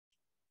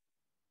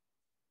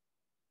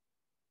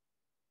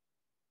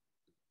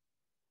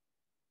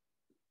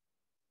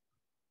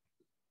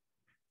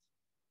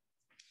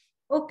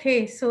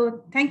Okay,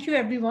 so thank you,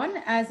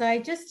 everyone. As I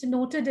just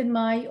noted in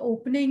my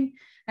opening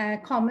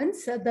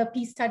comments, the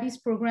Peace Studies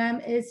program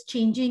is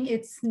changing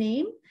its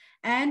name,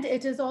 and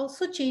it is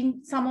also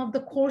changed. Some of the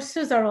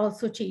courses are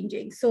also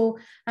changing. So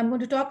I'm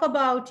going to talk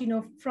about,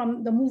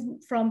 from the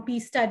move from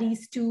Peace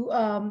Studies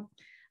to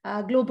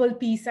global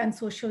peace and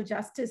social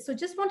justice. So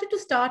just wanted to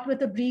start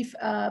with a brief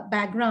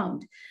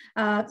background.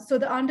 So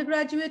the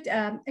undergraduate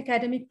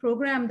academic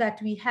program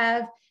that we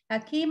have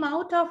came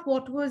out of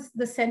what was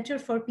the Center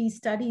for Peace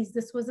Studies.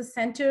 This was a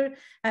center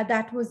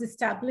that was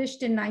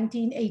established in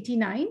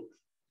 1989.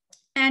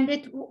 And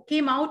it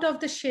came out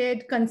of the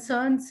shared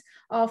concerns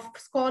of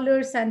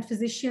scholars and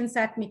physicians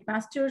at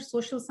McMaster,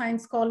 social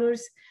science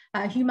scholars,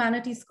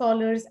 humanities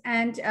scholars,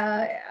 and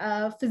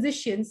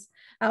physicians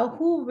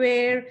who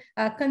were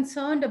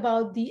concerned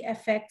about the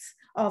effects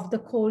of the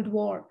Cold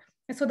War.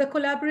 And so the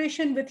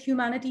collaboration with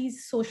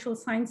humanities, social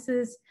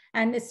sciences,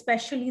 and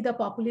especially the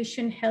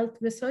Population Health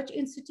Research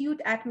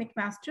Institute at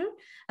McMaster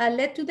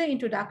led to the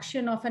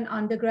introduction of an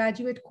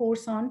undergraduate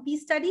course on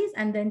peace studies.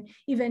 And then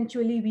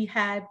eventually we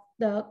had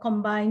the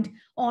combined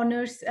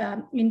honors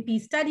in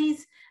peace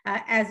studies,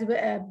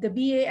 the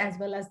BA, as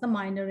well as the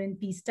minor in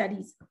peace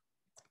studies.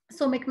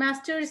 So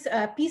McMaster's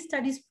Peace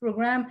Studies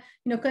program,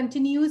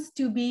 continues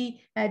to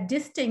be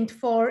distinct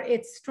for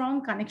its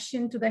strong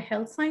connection to the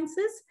health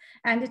sciences,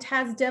 and it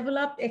has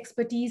developed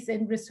expertise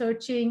in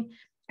researching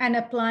and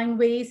applying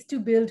ways to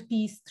build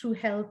peace through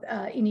health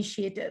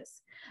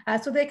initiatives.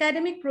 So the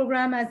academic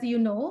program, as you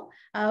know,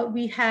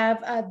 we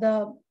have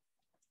the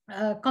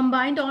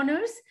combined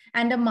honors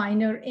and a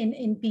minor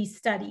in peace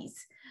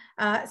studies.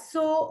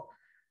 So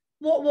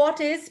what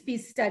is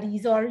peace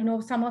studies? Or,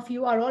 some of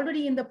you are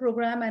already in the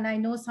program, and I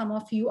know some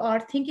of you are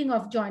thinking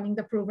of joining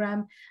the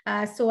program.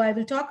 So I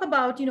will talk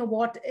about,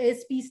 what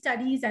is peace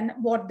studies and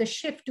what the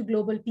shift to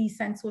global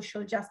peace and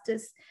social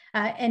justice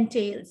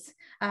entails.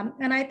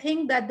 And I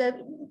think that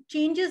the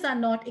changes are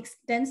not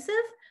extensive,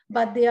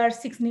 but they are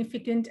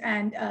significant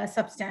and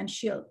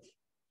substantial.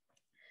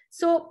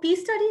 So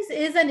peace studies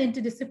is an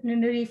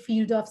interdisciplinary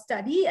field of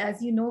study,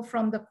 as you know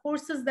from the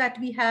courses that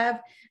we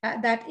have,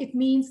 that it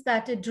means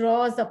that it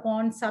draws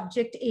upon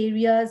subject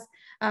areas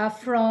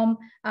from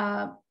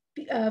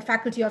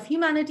Faculty of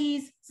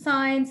Humanities,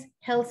 Science,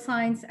 Health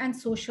Science, and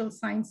Social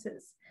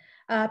Sciences.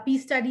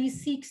 Peace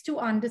studies seeks to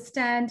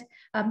understand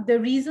the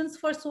reasons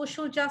for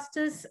social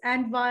justice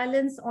and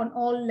violence on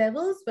all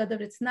levels, whether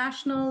it's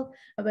national,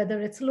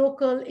 whether it's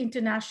local,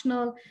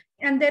 international,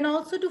 and then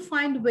also to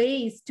find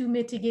ways to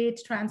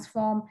mitigate,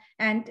 transform,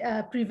 and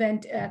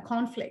prevent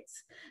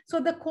conflicts. So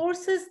the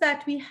courses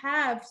that we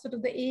have, sort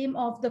of the aim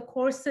of the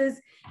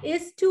courses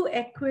is to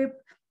equip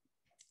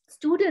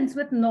students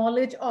with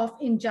knowledge of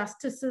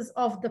injustices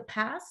of the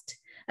past.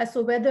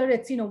 So whether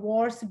it's,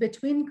 wars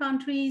between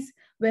countries,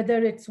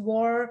 whether it's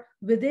war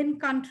within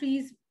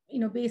countries,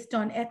 based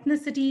on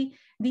ethnicity,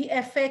 the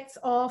effects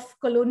of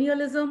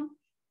colonialism,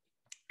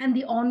 and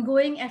the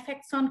ongoing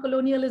effects on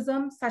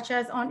colonialism, such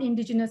as on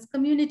indigenous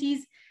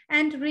communities,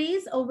 and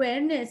raise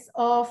awareness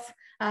of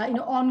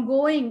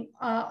ongoing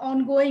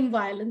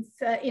violence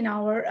in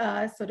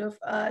our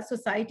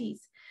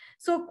societies.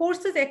 So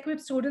courses equip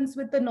students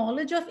with the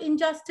knowledge of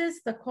injustice,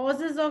 the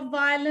causes of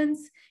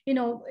violence.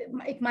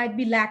 It might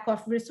be lack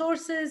of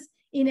resources,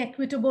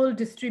 inequitable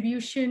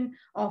distribution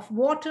of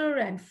water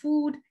and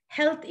food,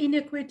 health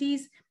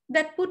inequities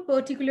that put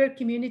particular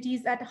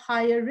communities at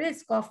higher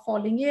risk of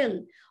falling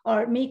ill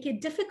or make it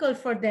difficult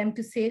for them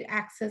to say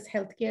access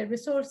healthcare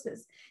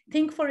resources.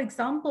 Think, for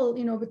example,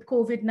 with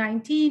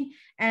COVID-19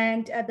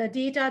 and the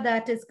data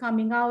that is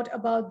coming out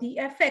about the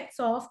effects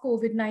of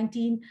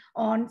COVID-19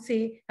 on,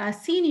 say,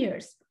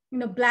 seniors,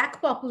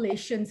 Black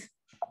populations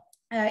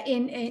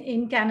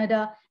in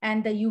Canada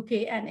and the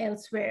UK and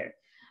elsewhere.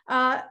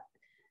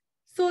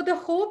 So the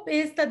hope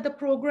is that the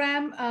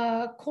program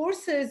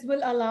courses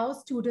will allow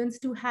students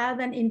to have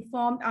an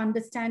informed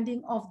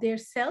understanding of their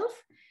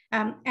self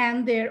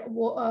and their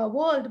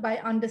world by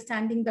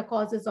understanding the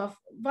causes of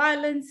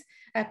violence,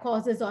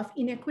 causes of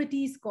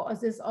inequities,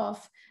 causes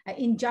of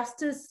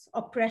injustice,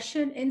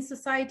 oppression in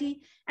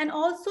society, and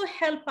also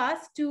help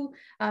us to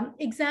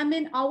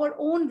examine our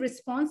own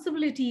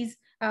responsibilities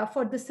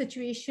for the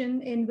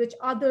situation in which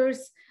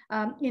others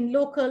in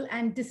local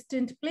and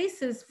distant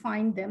places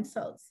find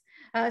themselves.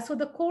 So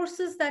the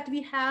courses that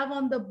we have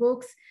on the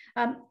books,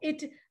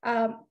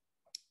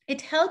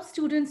 it helps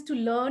students to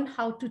learn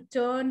how to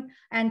turn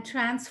and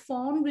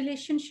transform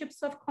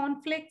relationships of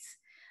conflicts,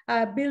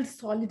 build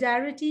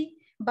solidarity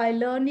by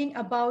learning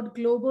about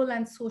global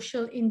and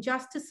social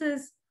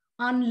injustices,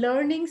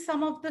 unlearning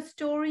some of the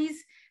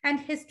stories and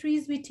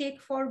histories we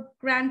take for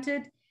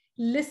granted,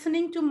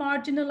 listening to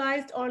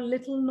marginalized or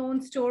little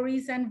known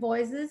stories and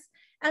voices,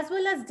 as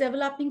well as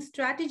developing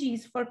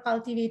strategies for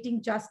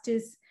cultivating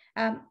justice,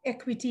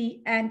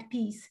 equity, and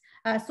peace.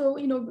 So,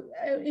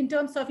 in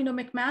terms of,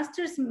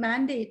 McMaster's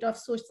mandate of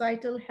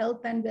societal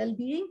health and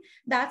well-being,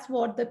 that's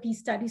what the Peace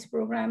Studies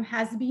program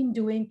has been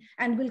doing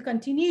and will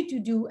continue to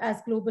do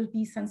as Global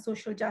Peace and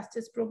Social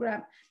Justice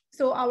program.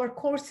 So our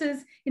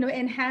courses,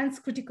 enhance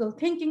critical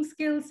thinking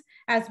skills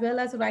as well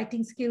as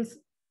writing skills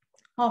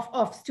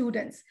of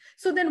students.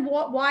 So then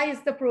why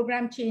is the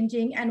program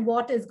changing, and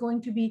what is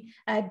going to be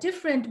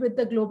different with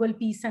the Global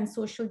Peace and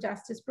Social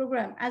Justice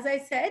Program? As I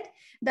said,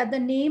 that the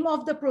name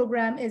of the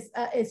program is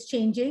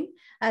changing.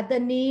 The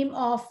name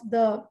of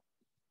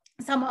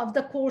some of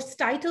the course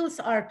titles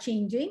are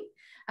changing.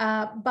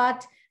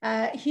 But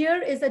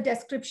here is a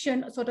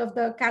description, sort of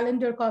the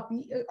calendar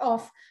copy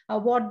of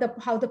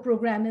how the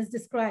program is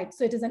described.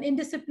 So it is an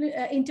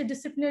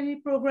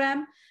interdisciplinary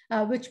program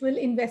which will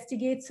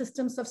investigate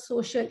systems of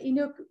social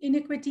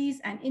inequities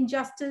and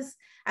injustice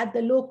at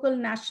the local,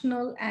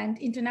 national, and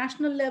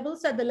international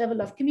levels, at the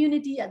level of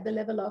community, at the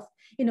level of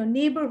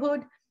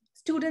neighborhood.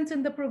 Students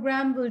in the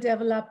program will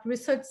develop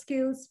research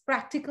skills,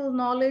 practical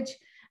knowledge,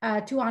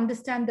 to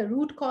understand the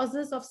root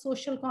causes of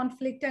social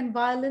conflict and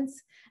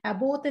violence,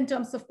 both in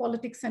terms of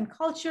politics and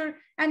culture.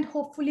 And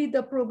hopefully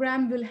the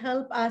program will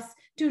help us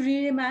to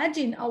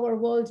reimagine our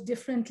world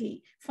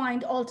differently,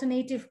 find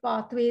alternative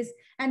pathways,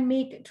 and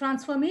make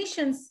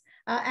transformations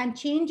and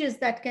changes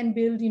that can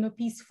build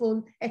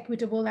peaceful,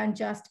 equitable, and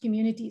just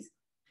communities.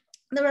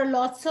 There are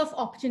lots of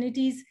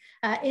opportunities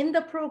in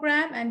the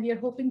program, and we are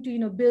hoping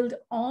to build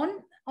on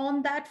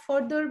that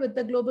further with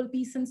the Global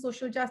Peace and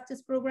Social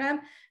Justice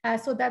Program,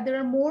 so that there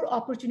are more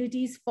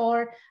opportunities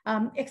for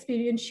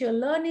experiential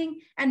learning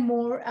and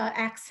more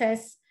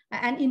access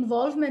and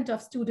involvement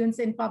of students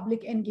in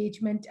public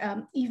engagement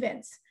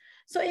events.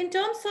 So in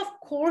terms of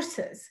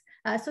courses,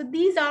 so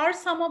these are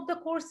some of the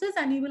courses,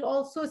 and you will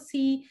also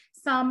see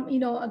some,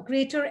 a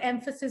greater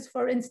emphasis,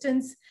 for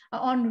instance,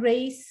 on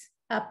race,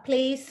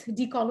 place,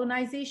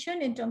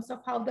 decolonization, in terms of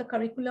how the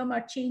curriculum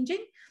are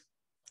changing.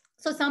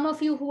 So some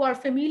of you who are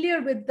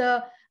familiar with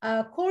the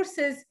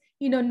courses,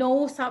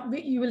 know some,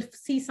 you will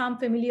see some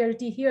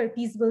familiarity here: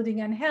 peace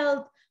building and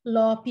health,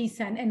 law, peace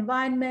and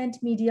environment,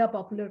 media,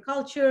 popular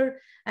culture,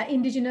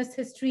 indigenous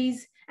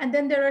histories. And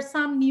then there are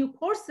some new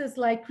courses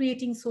like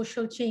creating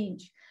social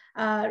change,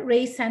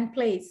 race and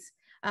place,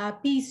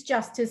 peace,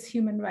 justice,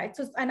 human rights.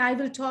 So, and I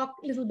will talk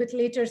a little bit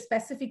later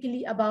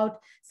specifically about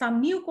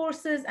some new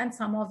courses and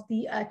some of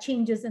the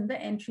changes in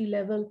the entry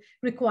level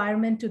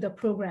requirement to the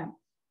program.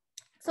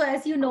 So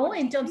as you know,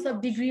 in terms of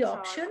degree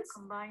options,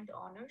 combined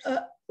honors.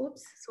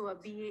 So a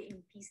BA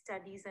in Peace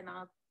Studies and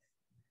a...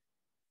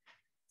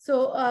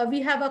 So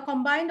we have a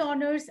combined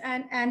honors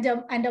and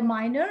a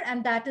minor,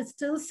 and that is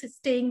still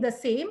staying the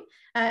same,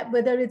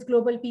 whether it's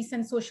Global Peace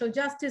and Social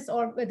Justice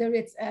or whether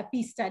it's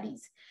Peace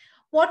Studies.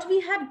 What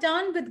we have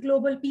done with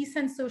Global Peace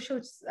and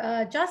Social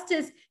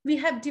Justice, we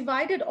have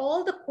divided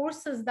all the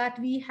courses that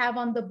we have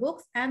on the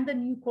books and the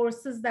new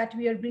courses that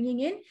we are bringing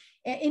in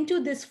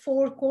into this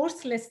 4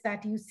 course list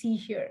that you see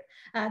here.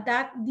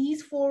 That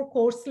these 4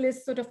 course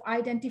lists sort of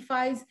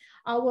identifies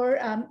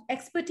our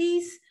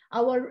expertise,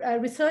 our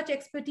research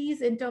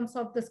expertise in terms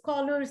of the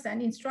scholars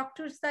and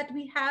instructors that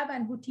we have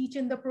and who teach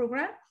in the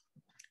program.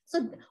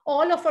 So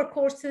all of our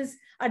courses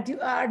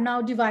are now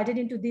divided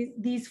into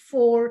these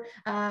 4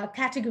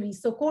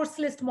 categories. So course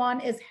list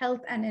 1 is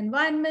health and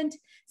environment.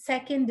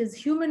 2nd is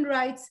human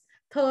rights.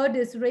 3rd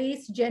is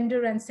race,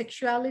 gender, and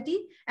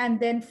sexuality.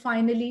 And then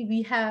finally,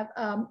 we have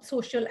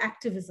social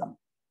activism.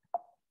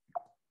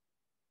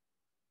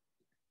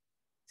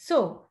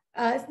 So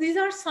these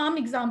are some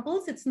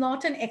examples. It's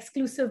not an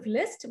exclusive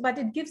list, but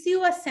it gives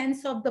you a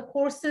sense of the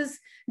courses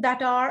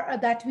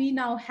that we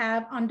now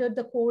have under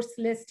the course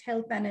list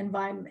health and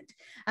environment.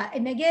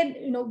 And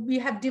again, we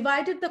have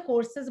divided the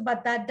courses,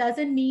 but that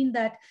doesn't mean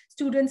that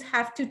students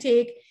have to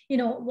take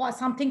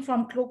something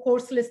from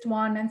course list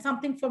 1 and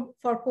something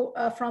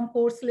from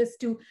course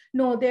list 2.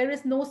 No, there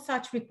is no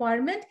such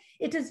requirement.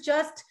 It is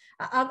just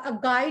a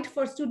guide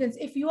for students.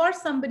 If you are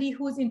somebody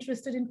who's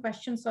interested in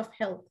questions of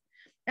health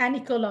and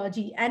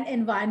ecology and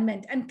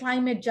environment and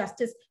climate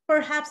justice,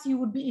 perhaps you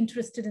would be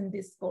interested in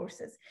these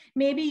courses.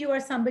 Maybe you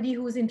are somebody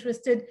who's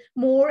interested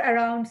more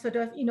around sort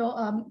of,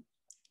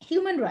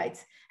 human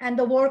rights and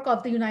the work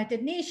of the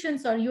United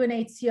Nations or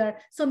UNHCR.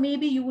 So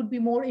maybe you would be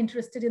more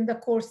interested in the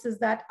courses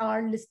that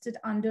are listed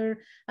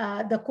under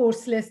the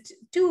course list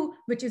 2,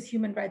 which is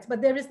human rights.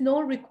 But there is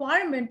no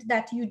requirement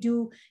that you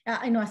do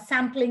a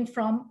sampling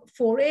from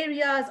 4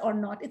 areas or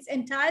not. It's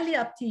entirely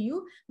up to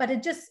you, but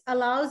it just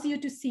allows you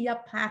to see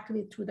a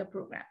pathway through the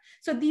program.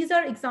 So these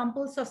are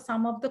examples of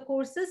some of the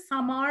courses.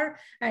 Some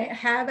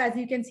have, as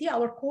you can see,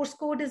 our course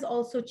code is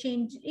also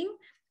changing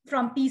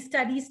from Peace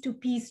Studies to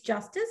Peace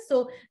Justice.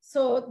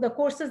 So the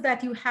courses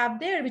that you have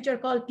there, which are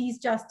called Peace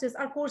Justice,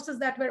 are courses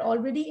that were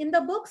already in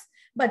the books,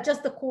 but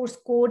just the course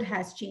code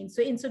has changed.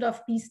 So instead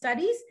of Peace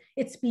Studies,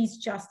 it's Peace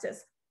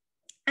Justice.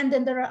 And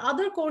then there are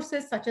other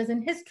courses such as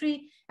in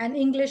history and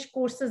English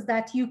courses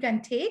that you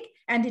can take,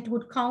 and it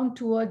would count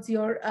towards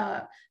your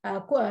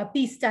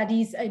Peace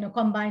Studies,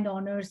 combined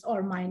honors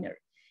or minor.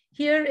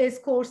 Here is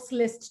course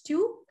list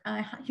 2,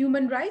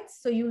 human rights.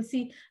 So you'll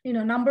see,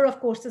 number of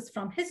courses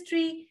from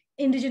history,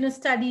 indigenous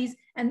studies,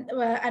 and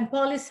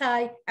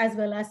poli-sci, as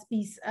well as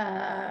peace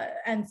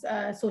and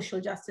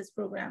social justice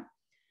program.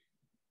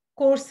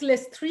 Course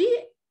list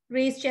 3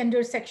 race,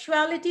 gender,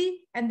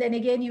 sexuality. And then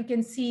again, you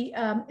can see,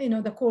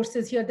 the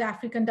courses here, the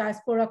African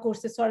diaspora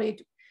courses, sorry,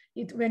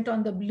 it went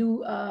on the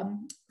blue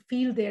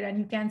field there and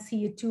you can't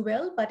see it too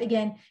well. But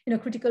again,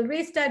 critical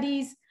race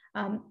studies,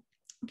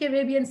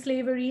 Caribbean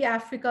slavery,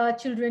 Africa,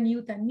 children,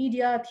 youth, and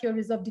media,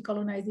 theories of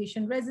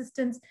decolonization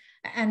resistance,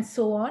 and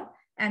so on.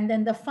 And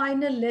then the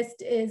final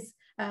list is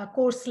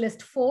course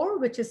list 4,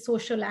 which is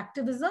social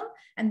activism.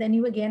 And then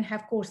you again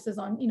have courses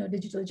on,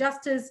 digital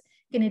justice,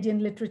 Canadian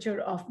literature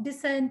of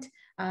dissent,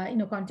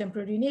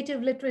 contemporary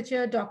native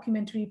literature,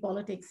 documentary,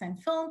 politics,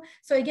 and film.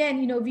 So again,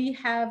 we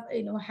have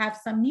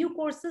some new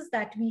courses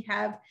that we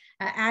have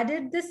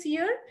added this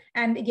year.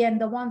 And again,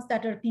 the ones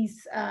that are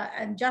peace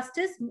and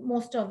justice,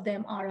 most of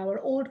them are our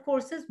old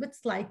courses with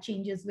slight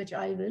changes, which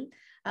I will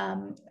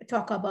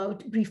talk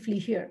about briefly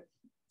here.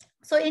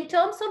 So in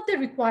terms of the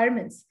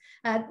requirements,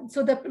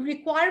 so the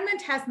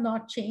requirement has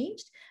not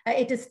changed.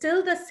 It is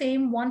still the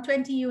same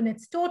 120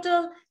 units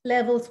total,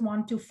 levels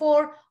 1 to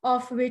 4,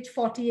 of which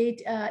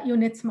 48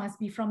 units must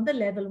be from the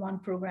level 1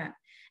 program.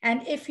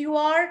 And if you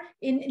are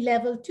in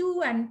level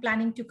 2 and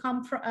planning to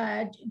come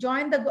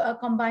join the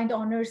combined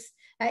honors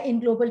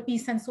in global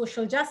peace and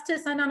social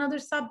justice and another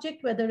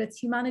subject, whether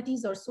it's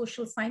humanities or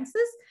social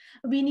sciences,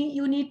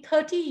 you need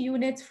 30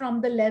 units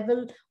from the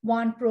level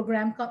 1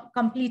 program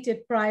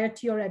completed prior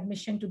to your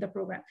admission to the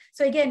program.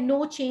 So again,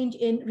 no change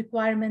in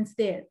requirements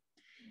there.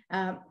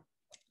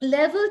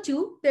 Level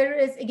 2, there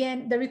is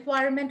again, the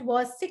requirement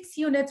was 6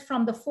 units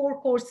from the 4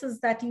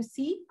 courses that you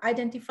see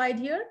identified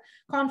here: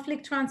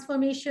 conflict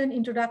transformation,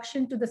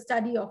 introduction to the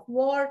study of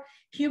war,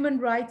 human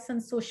rights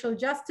and social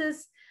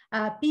justice,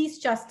 peace,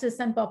 justice,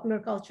 and popular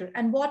culture.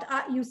 And what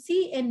you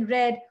see in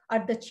red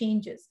are the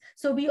changes.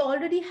 So we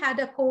already had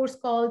a course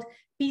called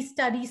Peace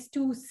Studies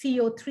 2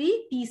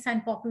 CO3, Peace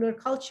and Popular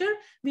Culture.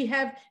 We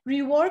have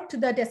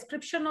reworked the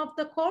description of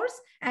the course,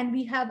 and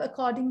we have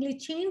accordingly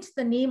changed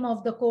the name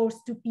of the course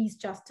to Peace,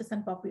 Justice,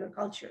 and Popular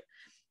Culture.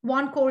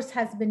 One course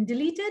has been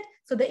deleted.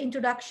 So the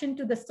introduction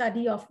to the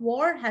study of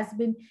war has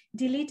been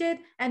deleted,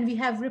 and we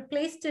have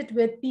replaced it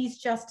with Peace,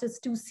 Justice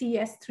 2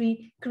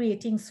 CS3,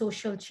 Creating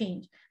Social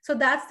Change. So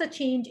that's the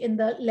change in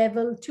the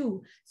level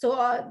 2.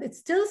 So it's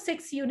still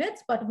 6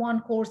 units, but one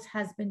course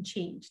has been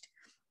changed.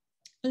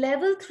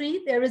 Level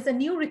 3, there is a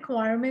new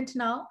requirement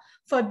now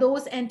for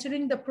those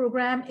entering the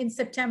program in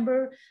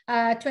September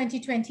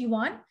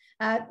 2021.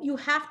 You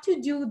have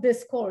to do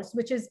this course,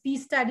 which is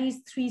Peace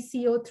Studies 3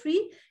 CO3.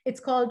 It's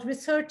called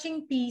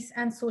Researching Peace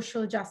and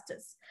Social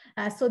Justice.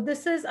 So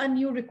this is a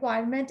new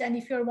requirement. And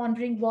if you're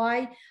wondering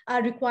why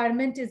a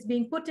requirement is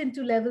being put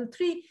into level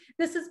 3,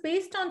 this is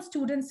based on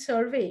student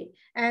survey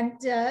and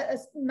a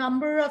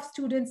number of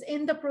students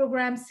in the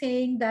program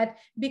saying that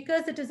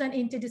because it is an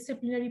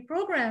interdisciplinary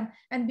program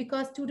and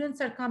because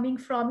students are coming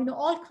from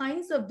all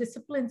kinds of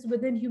disciplines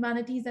within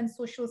humanities and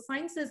social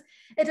sciences,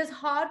 it is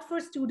hard for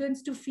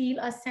students to feel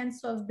a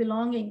sense of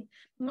belonging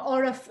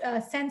or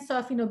a sense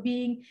of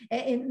being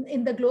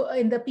in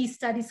the peace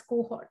studies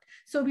cohort.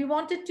 So we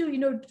wanted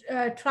to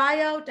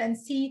try out and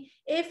see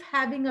if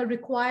having a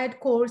required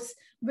course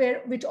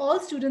which all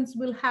students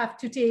will have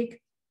to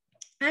take,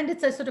 and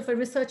it's a sort of a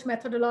research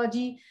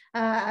methodology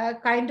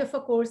kind of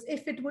a course,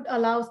 if it would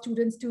allow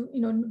students to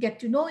get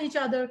to know each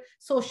other,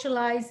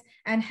 socialize,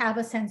 and have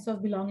a sense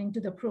of belonging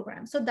to the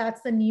program. So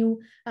that's the new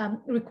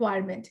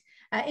requirement.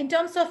 In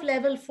terms of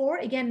level 4,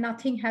 again,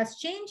 nothing has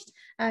changed.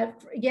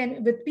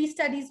 Again, with Peace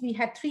Studies, we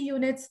had 3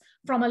 units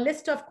from a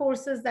list of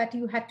courses that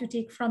you had to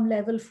take from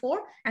level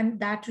 4, and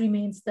that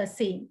remains the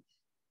same.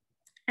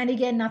 And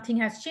again, nothing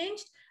has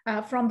changed.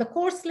 From the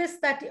course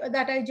list that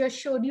I just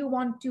showed you,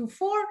 1 to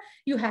 4,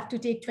 you have to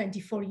take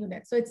 24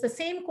 units. So it's the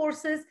same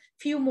courses,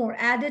 few more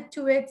added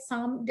to it,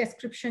 some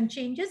description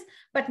changes,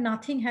 but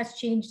nothing has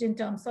changed in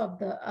terms of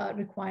the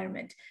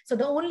requirement. So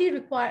the only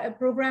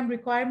program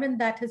requirement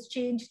that has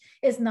changed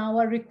is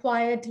now a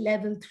required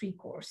level 3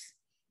 course.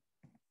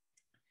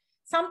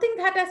 Something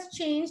that has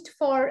changed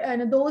for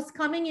those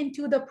coming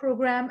into the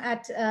program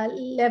at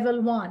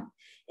level 1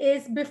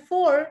 is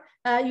before,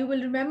 you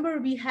will remember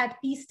we had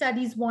Peace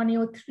Studies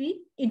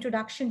 103,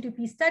 Introduction to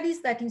Peace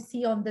Studies, that you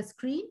see on the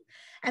screen.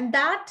 And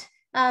that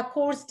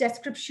course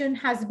description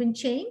has been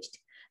changed.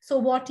 So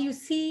what you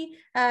see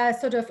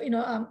cut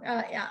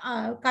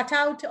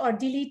out or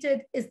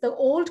deleted is the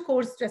old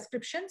course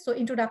description. So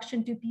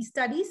Introduction to Peace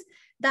Studies.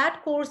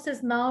 That course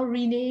is now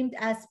renamed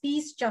as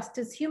Peace,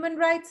 Justice, Human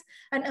Rights.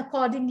 And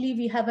accordingly,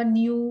 we have a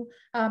new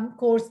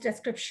course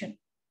description.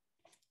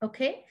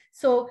 Okay,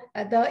 so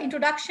the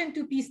Introduction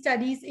to Peace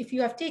Studies, if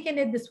you have taken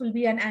it, this will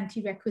be an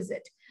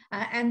anti-requisite.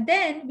 And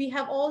then we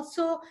have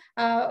also,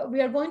 we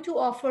are going to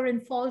offer in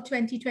fall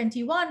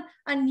 2021,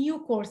 a new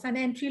course, an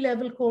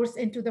entry-level course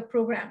into the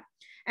program.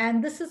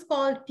 And this is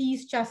called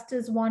Peace,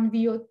 Justice 1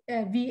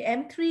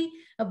 VM3,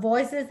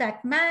 Voices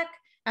at MAC,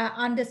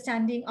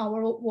 Understanding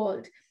Our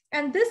World.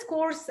 And this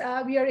course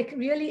we are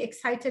really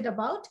excited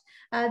about.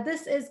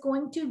 This is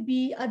going to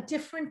be a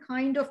different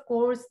kind of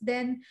course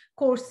than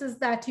courses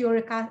that you're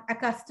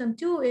accustomed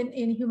to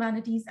in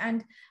humanities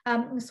and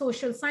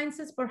social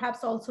sciences,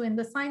 perhaps also in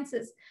the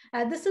sciences.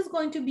 This is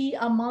going to be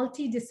a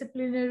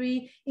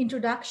multidisciplinary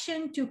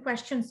introduction to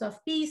questions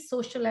of peace,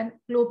 social and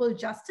global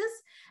justice,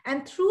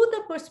 and through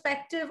the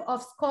perspective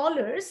of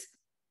scholars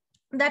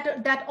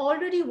that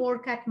already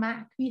work at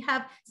MAC. We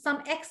have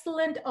some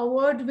excellent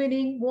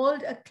award-winning,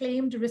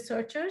 world-acclaimed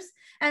researchers,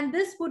 and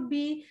this would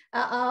be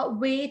a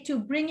way to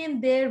bring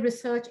in their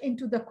research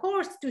into the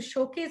course to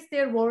showcase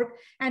their work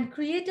and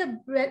create a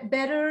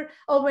better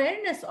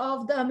awareness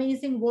of the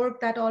amazing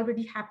work that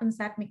already happens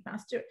at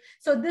McMaster.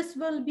 So this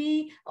will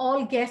be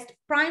all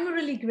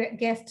primarily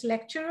guest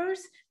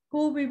lecturers,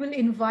 who we will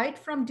invite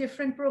from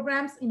different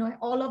programs,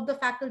 all of the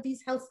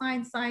faculties, health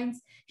science, science,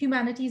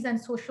 humanities,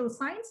 and social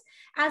science,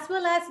 as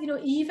well as,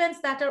 events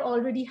that are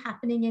already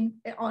happening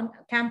on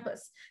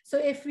campus. So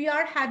if we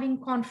are having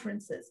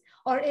conferences,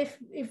 or if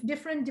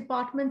different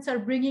departments are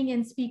bringing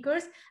in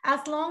speakers,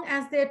 as long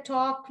as their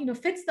talk,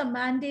 fits the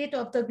mandate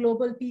of the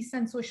Global Peace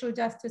and Social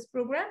Justice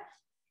Program,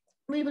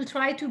 we will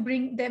try to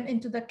bring them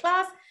into the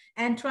class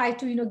and try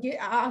to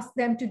ask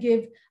them to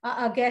give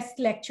a guest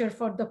lecture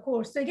for the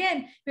course. So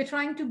again, we're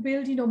trying to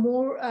build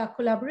more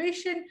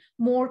collaboration,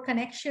 more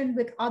connection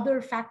with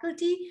other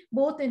faculty,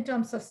 both in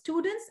terms of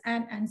students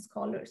and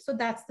scholars. So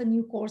that's the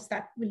new course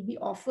that will be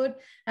offered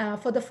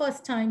for the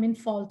first time in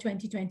fall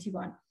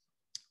 2021.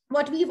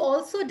 What we've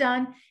also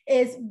done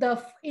is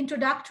the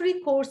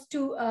introductory course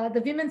to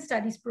the Women's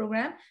Studies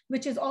program,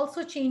 which is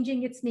also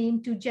changing its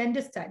name to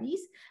Gender Studies.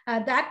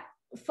 That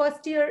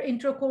first year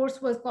intro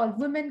course was called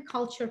Women,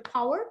 Culture,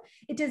 Power.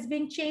 It is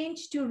being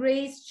changed to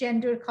Race,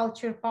 Gender,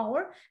 Culture,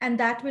 Power, and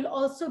that will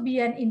also be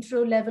an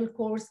intro level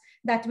course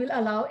that will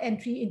allow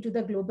entry into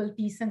the Global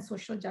Peace and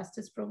Social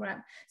Justice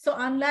program. So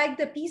unlike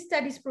the Peace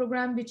Studies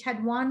program, which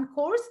had one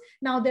course,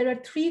 now there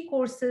are 3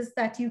 courses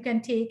that you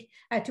can take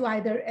to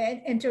either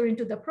enter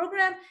into the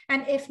program,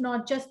 and if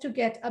not, just to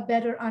get a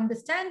better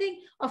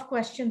understanding of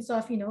questions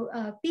of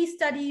peace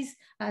studies,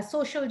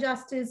 social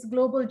justice,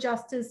 global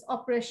justice,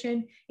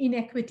 oppression,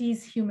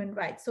 inequities, human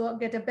rights. So I'll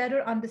get a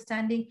better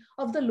understanding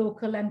of the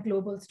local and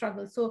global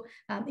struggle. So,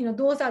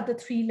 those are the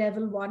 3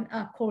 level 1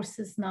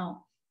 courses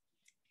now.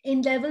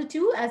 In level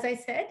 2, as I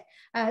said,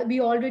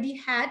 we already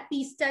had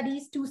Peace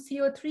Studies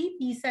 2CO3,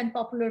 Peace and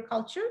Popular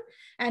Culture,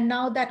 and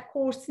now that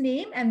course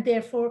name and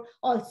therefore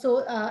also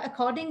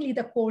accordingly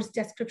the course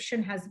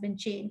description has been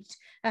changed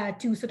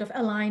to sort of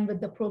align with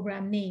the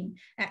program name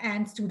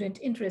and student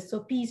interest.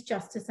 So Peace,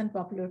 Justice and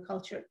Popular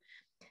Culture.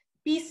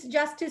 Peace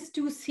Justice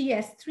 2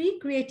 CS3,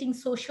 Creating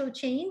Social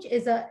Change,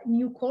 is a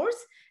new course.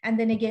 And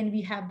then again,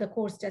 we have the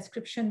course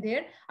description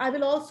there. I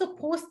will also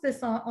post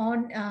this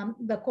on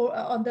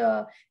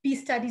the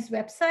Peace Studies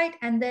website.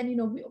 And then,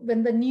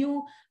 when the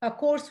new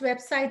course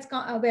website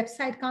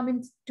come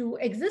into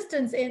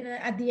existence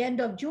at the end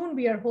of June,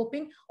 we are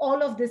hoping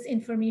all of this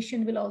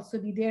information will also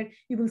be there.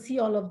 You will see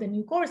all of the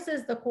new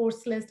courses, the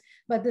course list.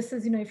 But this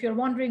is, if you're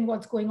wondering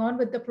what's going on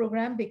with the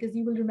program, because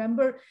you will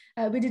remember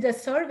we did a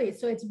survey.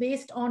 So it's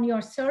based on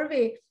your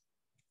survey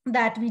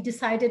that we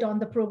decided on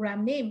the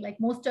program name. Like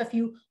most of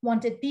you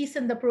wanted peace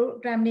in the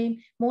program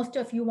name, most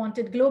of you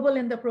wanted global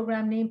in the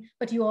program name,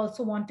 but you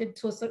also wanted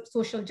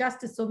social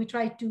justice. So we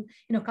tried to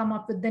come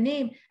up with the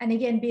name. And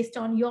again, based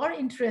on your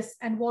interests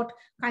and what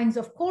kinds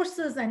of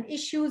courses and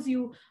issues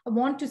you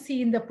want to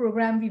see in the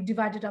program, we've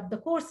divided up the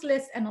course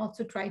list and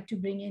also tried to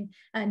bring in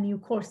new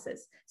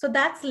courses. So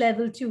that's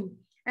level 2.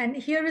 And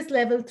here is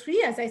level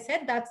 3. As I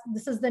said,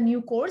 this is the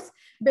new course.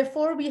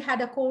 Before we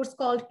had a course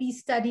called Peace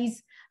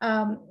Studies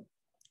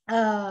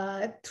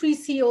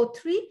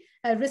 3CO3,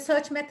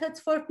 Research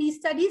Methods for Peace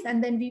Studies.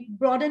 And then we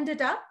broadened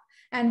it up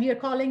and we are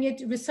calling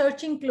it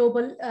Researching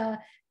Global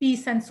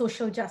Peace and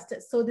Social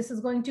Justice. So this is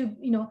going to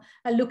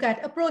look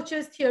at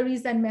approaches,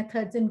 theories, and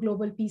methods in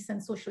global peace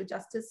and social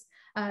justice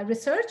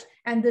research.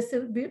 And this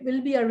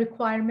will be a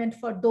requirement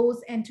for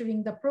those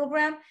entering the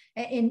program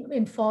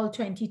in fall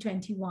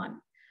 2021.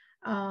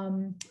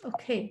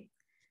 Okay.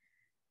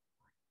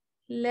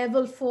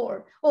 Level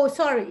 4. Oh,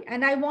 sorry.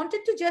 And I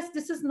wanted to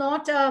this is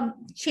not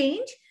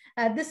change.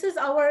 This is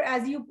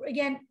as you,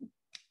 again,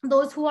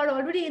 those who are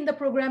already in the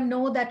program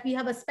know that we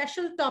have a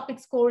special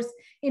topics course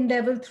in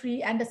level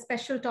 3 and a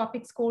special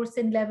topics course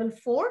in level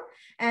 4.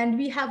 And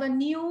we have a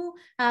new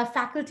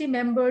faculty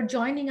member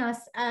joining us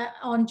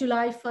on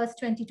July 1st,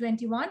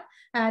 2021,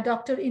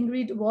 Dr.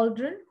 Ingrid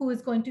Waldron, who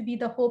is going to be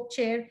the Hope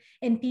Chair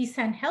in Peace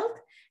and Health.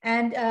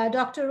 And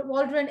Dr.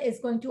 Waldron is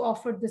going to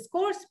offer this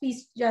course,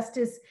 Peace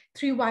Justice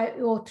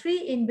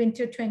 3Y03 in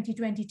winter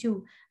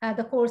 2022.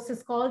 The course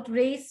is called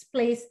Race,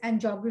 Place,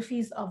 and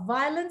Geographies of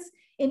Violence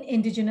in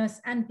Indigenous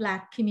and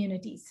Black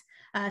Communities.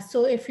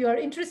 So if you're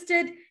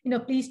interested,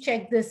 please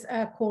check this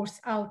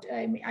course out.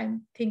 I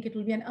think it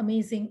will be an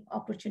amazing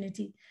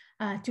opportunity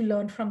to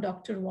learn from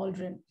Dr.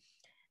 Waldron.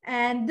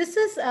 And this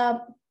is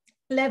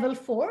Level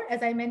 4,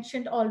 as I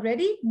mentioned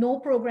already, no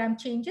program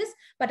changes,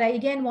 but I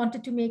again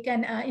wanted to make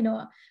an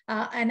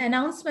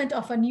announcement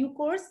of a new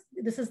course.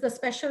 This is the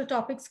special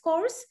topics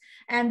course,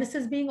 and this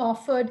is being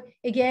offered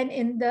again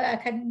in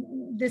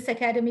this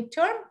academic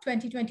term,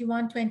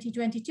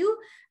 2021-2022,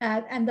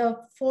 and the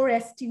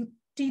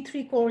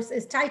 4ST3 course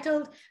is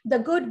titled The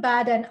Good,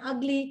 Bad, and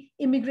Ugly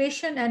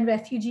Immigration and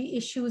Refugee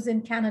Issues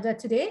in Canada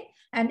Today,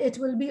 and it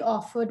will be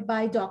offered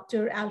by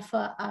Dr.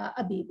 Alpha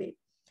Abebe.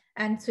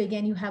 And so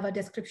again, you have a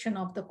description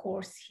of the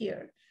course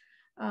here.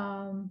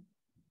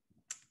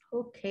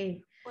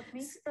 Okay. What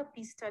makes the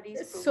Peace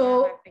Studies program?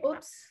 So,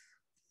 oops.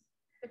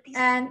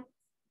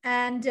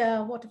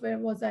 Where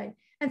was I?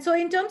 And so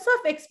in terms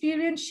of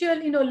experiential,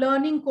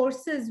 learning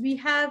courses, we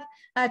have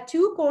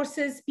 2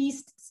 courses,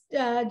 Peace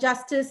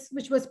Justice,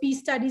 which was Peace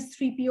Studies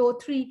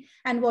 3P03,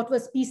 and what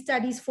was Peace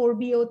Studies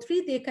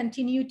 4B03. They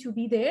continue to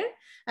be there.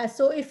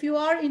 So if you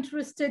are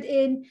interested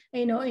in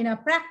a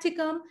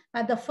practicum,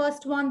 the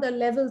first one, the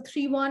level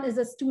 3 one, is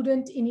a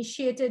student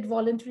initiated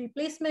voluntary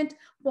placement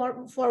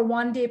for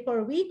 1 day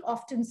per week.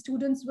 Often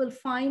students will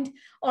find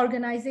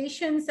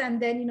organizations, and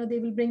then they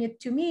will bring it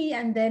to me,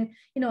 and then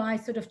I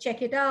sort of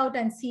check it out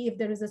and see if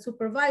there is a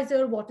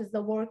supervisor, what is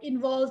the work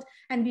involved,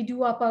 and we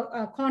do up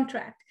a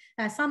contract.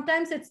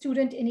 Sometimes it's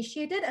student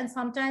initiated, and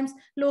sometimes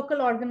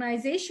local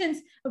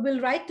organizations will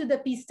write to the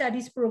Peace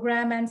Studies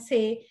program and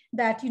say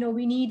that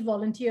we need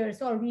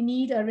volunteers, or we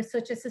need a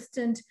research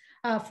assistant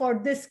for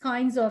this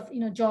kinds of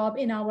job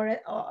in our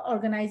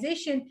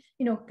organization.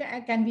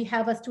 Can we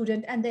have a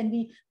student? And then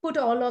we put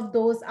all of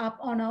those up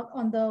on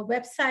the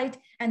website,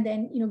 and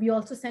then we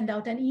also send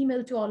out an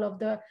email to all of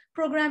the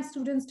program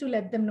students to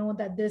let them know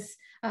that this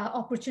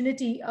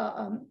opportunity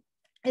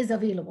is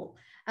available.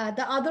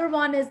 The other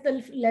one is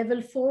the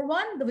level 4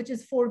 one, which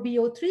is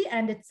 4B03,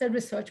 and it's a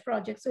research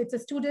project. So it's a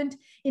student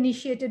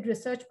initiated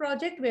research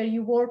project where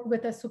you work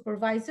with a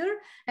supervisor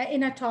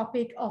in a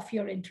topic of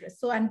your interest.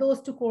 So, and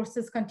those 2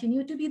 courses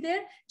continue to be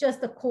there, just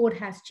the code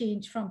has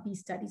changed from Peace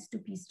Studies to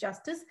Peace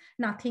Justice.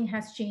 Nothing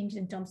has changed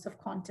in terms of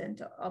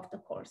content of the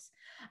course.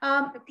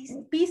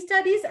 Peace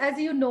Studies, as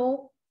you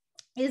know,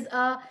 is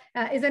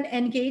an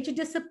engaged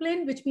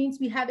discipline, which means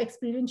we have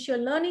experiential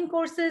learning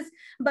courses,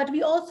 but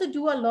we also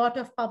do a lot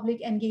of public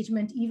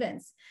engagement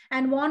events.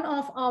 And one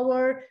of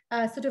our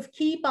sort of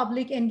key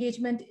public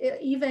engagement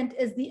event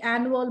is the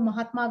annual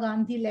Mahatma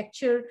Gandhi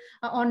lecture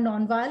on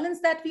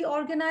nonviolence that we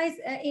organize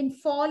in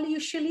fall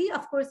usually.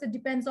 Of course, it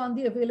depends on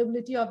the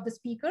availability of the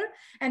speaker.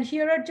 And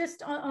here are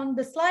just on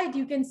the slide,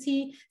 you can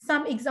see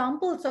some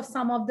examples of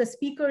some of the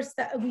speakers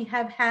that we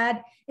have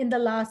had in the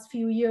last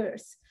few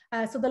years.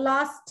 So the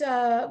last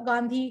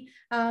Gandhi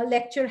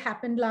lecture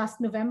happened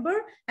last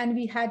November, and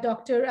we had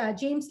Dr.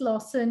 James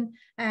Lawson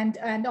and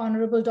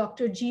Honorable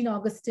Dr. Jean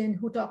Augustine,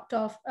 who talked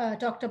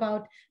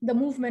about the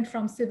movement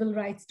from civil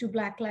rights to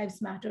Black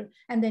Lives Matter.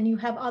 And then you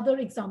have other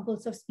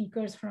examples of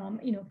speakers from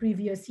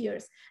previous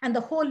years. And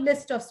the whole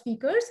list of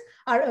speakers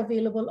are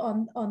available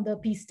on the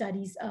Peace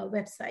Studies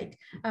website.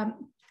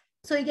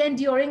 So again,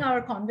 during our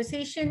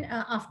conversation,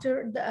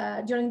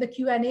 during the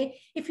Q&A,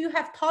 if you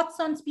have thoughts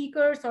on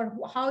speakers or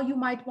how you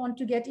might want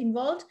to get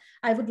involved,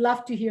 I would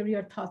love to hear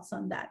your thoughts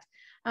on that.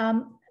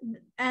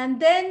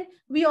 And then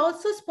we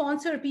also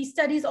sponsor, Peace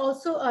Studies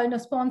also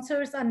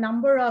sponsors a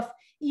number of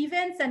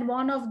events, and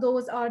one of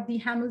those are the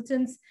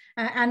Hamilton's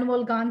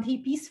annual Gandhi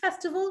Peace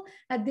Festival.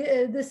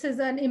 This is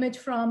an image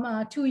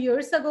from 2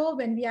 years ago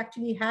when we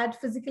actually had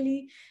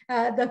physically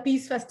the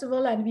Peace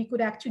Festival, and we could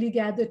actually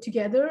gather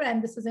together.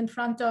 And this is in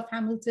front of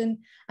Hamilton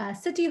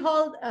City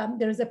Hall.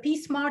 There is a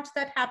peace march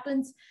that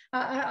happens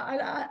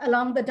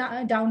along the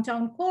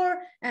downtown core,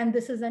 and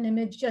this is an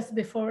image just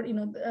before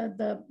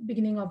the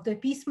beginning of the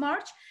peace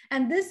march.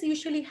 And this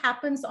usually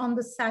happens on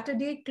the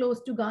Saturday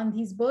close to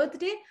Gandhi's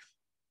birthday,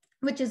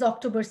 which is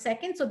October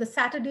 2nd. So the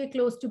Saturday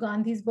close to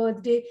Gandhi's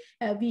birthday,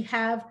 we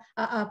have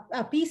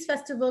a peace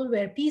festival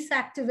where peace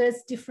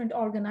activists, different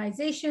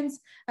organizations,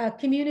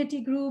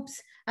 community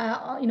groups,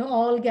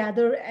 all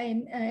gather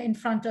in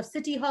front of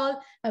City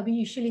Hall. We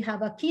usually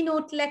have a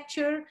keynote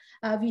lecture.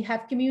 We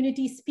have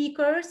community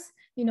speakers,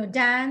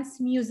 dance,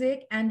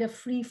 music, and a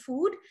free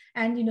food.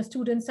 And,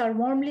 students are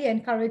warmly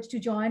encouraged to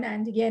join.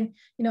 And again,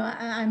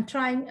 I'm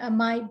trying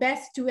my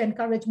best to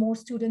encourage more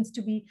students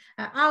to be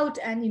out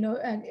and,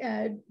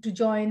 to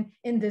join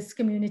in this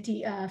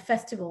community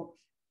festival.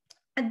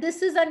 And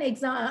this is an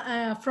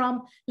example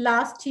from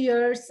last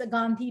year's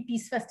Gandhi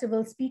Peace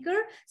Festival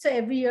speaker. So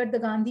every year the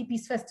Gandhi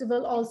Peace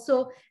Festival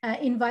also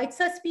invites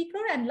a speaker,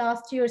 and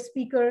last year's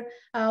speaker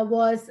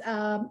was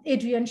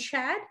Adrienne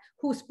Shad,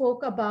 who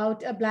spoke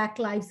about Black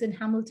Lives in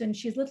Hamilton.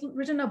 She's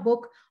written a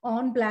book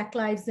on Black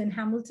Lives in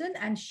Hamilton,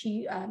 and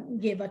she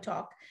gave a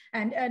talk.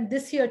 And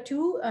this year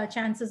too,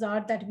 chances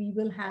are that we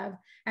will have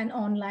an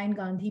online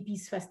Gandhi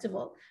Peace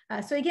Festival.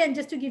 So again,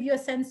 just to give you a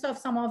sense of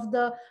some of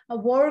the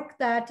work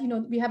that,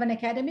 we have an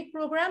academic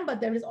program, but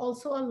there is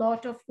also a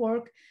lot of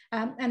work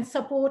and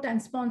support and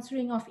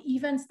sponsoring of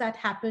events that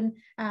happen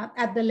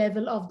at the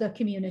level of the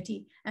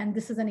community. And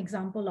this is an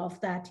example of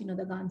that,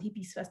 the Gandhi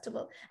Peace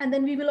Festival. And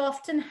then we will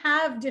often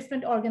have different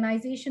different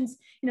organizations,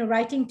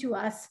 writing to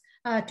us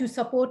to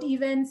support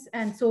events.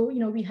 And so,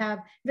 we have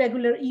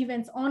regular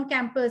events on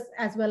campus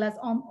as well as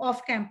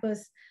off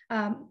campus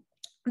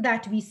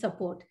that we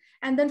support.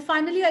 And then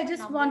finally, I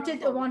just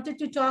wanted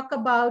to talk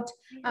about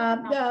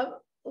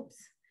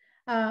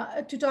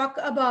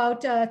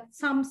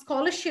some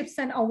scholarships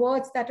and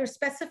awards that are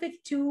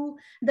specific to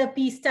the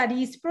Peace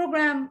Studies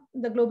program,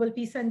 the Global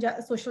Peace and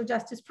Social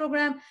Justice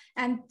program,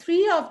 and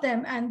 3 of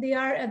them, and they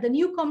are the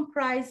Newcomb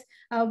Prize,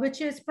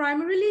 which is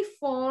primarily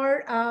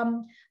for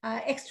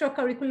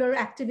extracurricular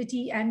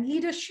activity and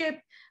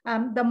leadership,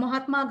 the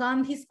Mahatma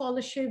Gandhi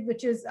Scholarship,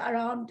 which is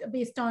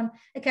based on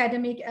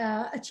academic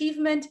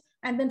achievement,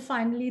 and then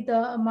finally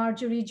the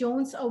Marjorie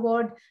Jones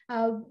Award,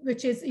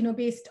 which is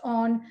based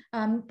on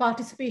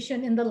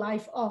participation in the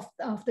life of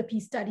the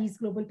Peace Studies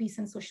Global Peace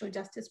and Social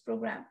Justice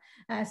program.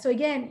 So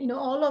again,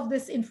 all of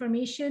this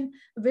information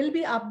will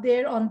be up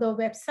there on the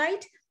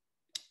website.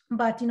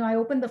 But I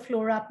open the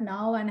floor up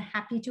now and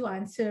happy to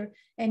answer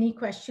any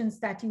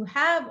questions that you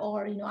have,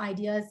 or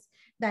ideas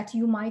that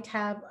you might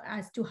have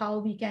as to how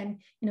we can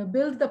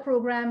build the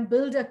program,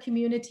 build a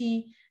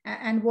community,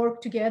 and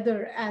work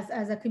together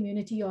as a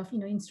community of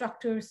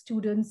instructors,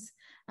 students,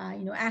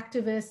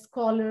 activists,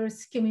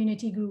 scholars,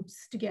 community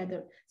groups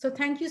together. So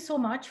thank you so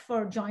much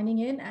for joining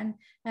in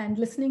and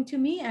listening to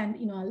me.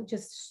 And I'll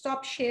just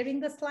stop sharing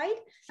the slide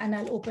and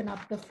I'll open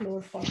up the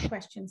floor for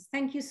questions.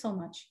 Thank you so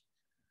much.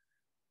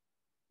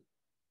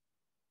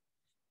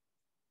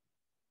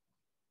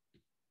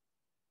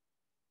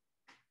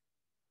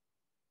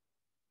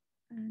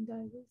 And I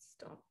will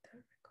stop the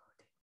recording.